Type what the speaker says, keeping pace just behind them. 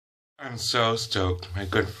I'm so stoked. My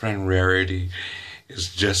good friend Rarity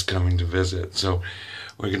is just coming to visit, so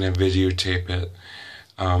we're gonna videotape it.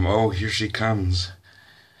 Oh, here she comes.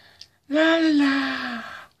 La la la.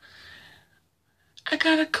 I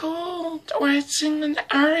got a cold, or I'd sing an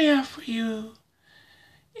aria for you.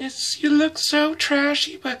 You look so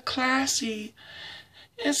trashy but classy.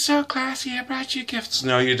 It's so classy, I brought you gifts.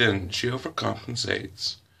 No, you didn't. She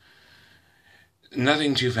overcompensates.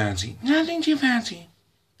 Nothing too fancy. Nothing too fancy.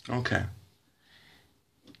 Okay.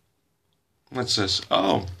 What's this?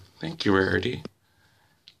 Oh, thank you, Rarity.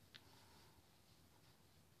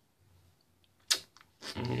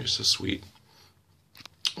 You're so sweet.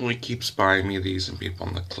 We keeps buying me these, and people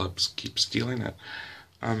in the clubs keep stealing it.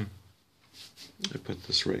 I put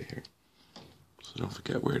this right here, so don't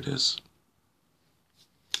forget where it is.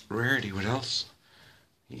 Rarity, what else?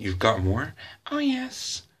 You've got more? Oh,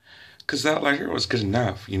 yes. Because that lighter was good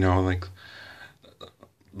enough, you know, like,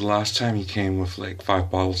 the last time he came with, like, 5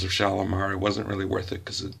 bottles of Shalimar, it wasn't really worth it,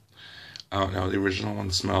 because I don't know, the original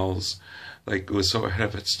one smells like it was so ahead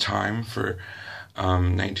of its time for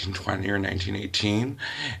 1920 or 1918,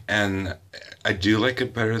 and I do like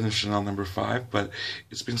it better than Chanel No. 5, but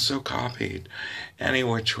it's been so copied. Any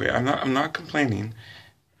which way, I'm not complaining.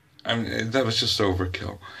 That was just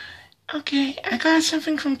overkill. Okay, I got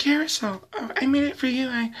something from Carousel. Oh, I made it for you.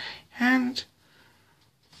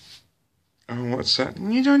 Oh, what's that?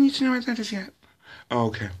 You don't need to know what that is yet. Oh,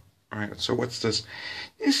 okay. All right. So what's this?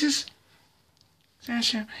 This is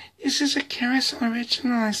Sasha. This is a Carousel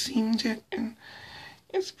original. I seamed it, and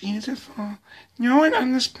it's beautiful. No one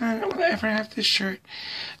on this planet will ever have this shirt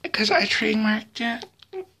because I trademarked it.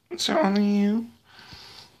 So only you.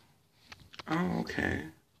 Oh, okay.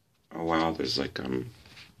 Oh wow. There's like a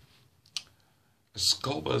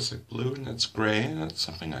skull, but it's like blue and it's gray, and it's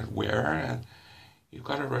something I'd wear. And you've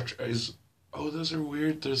got a retro. Oh, those are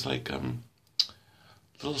weird. There's like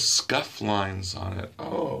little scuff lines on it.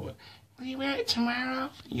 Oh, will you wear it tomorrow?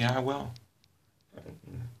 Yeah, I will.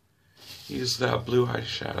 Use that blue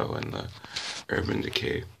eyeshadow in the Urban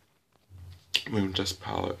Decay Moon Dust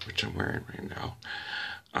palette, which I'm wearing right now.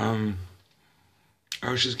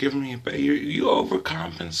 Oh, she's giving me a. You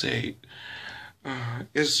overcompensate.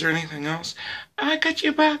 Is there anything else? I got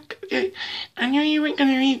your book. I knew you weren't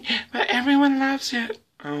gonna read, but everyone loves it.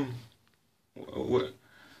 What?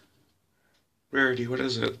 Rarity, what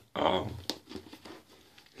is it? Oh.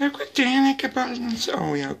 Look what Danica buttons.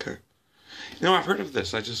 Oh, yeah, okay. No, I've heard of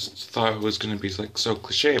this. I just thought it was gonna be like so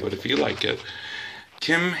cliche, but if you like it.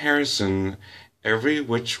 Kim Harrison, Every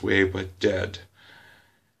Which Way But Dead.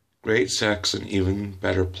 Great sex and even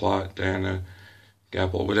better plot, Diana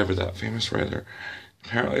Gabel, whatever that famous writer.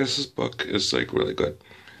 Apparently this book is like really good.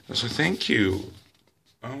 So thank you.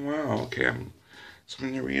 Oh wow, okay, I'm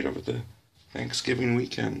something to read over the Thanksgiving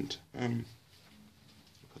weekend. Put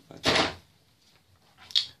that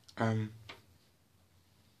down.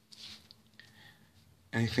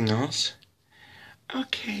 Anything else?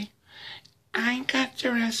 Okay, I got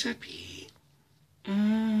the recipe.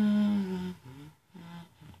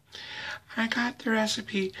 I got the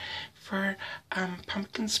recipe for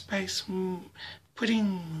pumpkin spice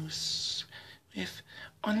pudding mousse with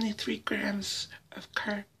only 3 grams of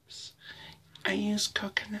carbs. I use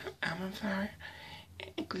coconut almond flour,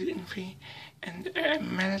 gluten-free, and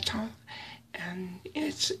mannitol, and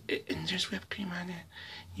there's whipped cream on it.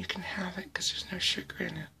 You can have it because there's no sugar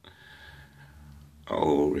in it.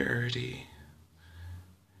 Oh, Rarity.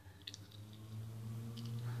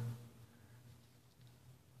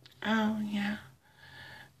 Oh, yeah.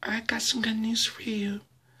 I got some good news for you.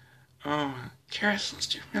 Oh, Carousel's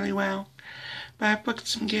doing really well. But I booked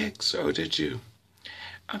some gigs. Oh, did you?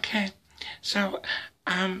 Okay. So,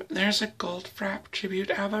 there's a Goldfrapp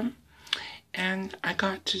tribute album. And I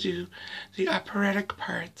got to do the operatic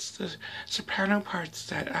parts, the soprano parts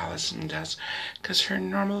that Allison does. Because her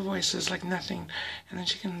normal voice is like nothing. And then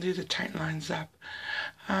she can do the tight lines up.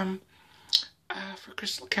 For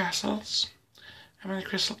Crystal Castles. I'm in the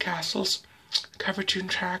Crystal Castles cover tune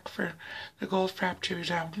track for the Goldfrapp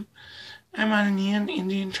tribute album. I'm on a Neon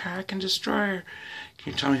Indian track and Destroyer.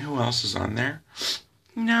 Can you tell me who else is on there?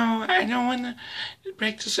 No, I don't want to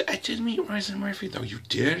break this. I did meet Royce Murphy, though. You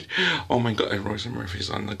did? Oh my god, Royce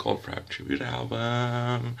Murphy's on the Goldfrapp tribute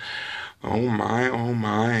album. Oh my, oh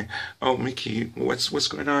my. Oh, Mickey, what's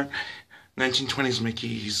going on? 1920s Mickey,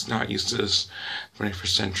 he's not used to this 21st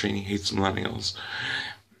century and he hates millennials.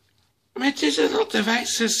 My digital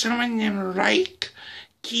device is someone named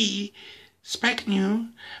Rarity Spike New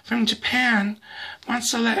from Japan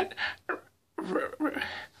wants to let.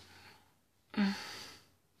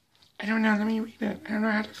 I don't know, let me read it. I don't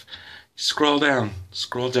know how to Scroll down.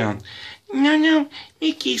 Scroll down. No, no,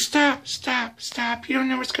 Mickey, stop, stop, stop. You don't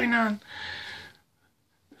know what's going on.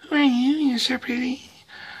 Who are you? You're so pretty.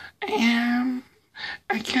 I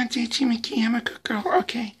can't date you, Mickey. I'm a good girl.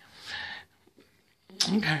 Okay.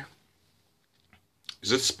 Okay.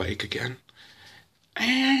 Is it Spike again?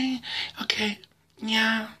 Okay.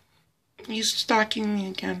 Yeah. He's stalking me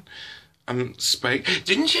again. Spike.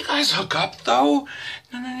 Didn't you guys hook up, though?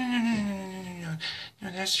 No. No,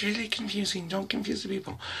 that's really confusing. Don't confuse the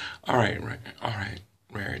people. All right.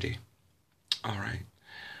 Rarity. All right.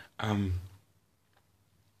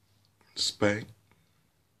 Spike.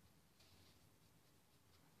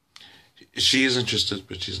 She is interested,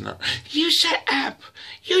 but she's not. You shut up.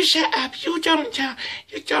 You shut up. You don't tell.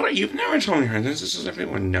 You've never told her this. This is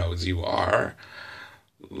everyone knows you are.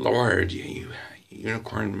 Lord, you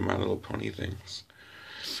unicorn, My Little Pony things.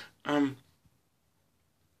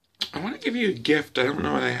 I want to give you a gift. I don't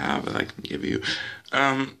know what I have that I can give you.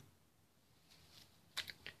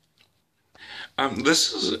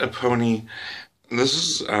 This is a pony. This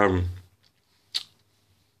is,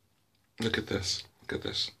 look at this. Look at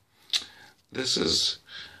this. This is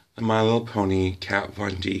the My Little Pony Kat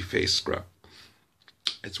Von D face scrub.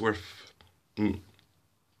 It's worth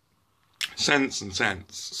cents and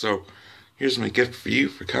cents. So here's my gift for you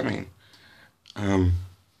for coming. Okay,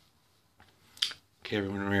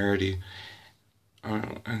 everyone, Rarity. Oh,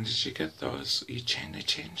 and did you get those? They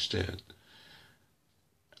changed it.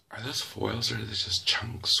 Are those foils or are they just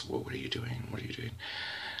chunks? What are you doing? What are you doing?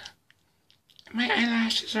 My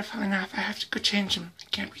eyelashes are falling off. I have to go change them. I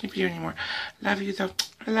can't be with you anymore. Love you, though.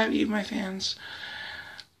 I love you, my fans.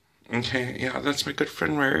 Okay, yeah, that's my good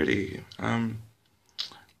friend Rarity. What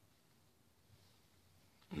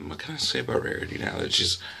can I say about Rarity now that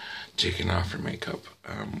she's taken off her makeup,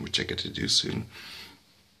 which I get to do soon?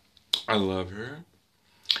 I love her,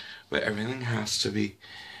 but everything has to be...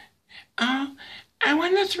 Oh, I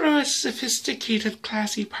want to throw a sophisticated,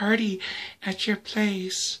 classy party at your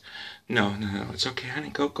place. No, it's okay, honey.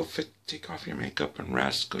 Go take off your makeup and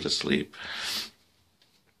rest. Go to sleep.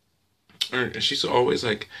 She's always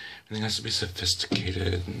like, everything has to be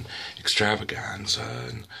sophisticated and extravaganza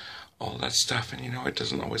and all that stuff. And, it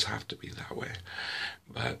doesn't always have to be that way.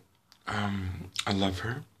 But I love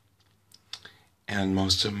her. And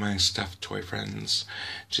most of my stuffed toy friends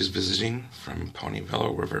she's visiting from Ponyville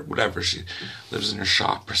or whatever. She lives in her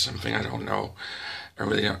shop or something. I don't know. I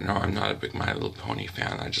really don't know. I'm not a big My Little Pony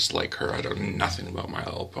fan. I just like her. I don't know nothing about My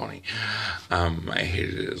Little Pony. I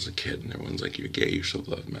hated it as a kid, and everyone's like, you're gay, you should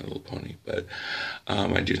love My Little Pony. But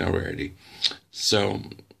I do know Rarity. So,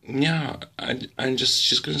 yeah,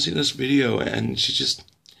 she's going to see this video, and she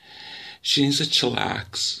needs to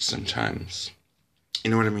chillax sometimes. You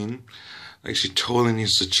know what I mean? Like, she totally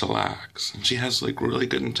needs to chillax. And she has, like, really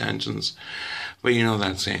good intentions. But you know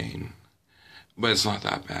that saying. But it's not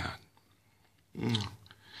that bad.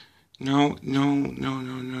 No.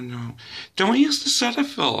 Don't use the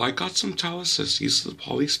Cetaphil. I got some Telesis. Use the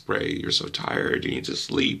poly spray. You're so tired. You need to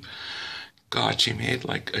sleep. God, she made,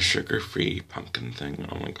 like, a sugar-free pumpkin thing.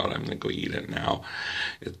 Oh, my God, I'm gonna go eat it now.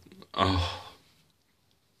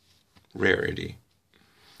 Rarity.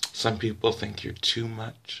 Some people think you're too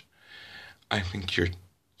much. I think you're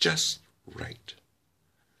just right.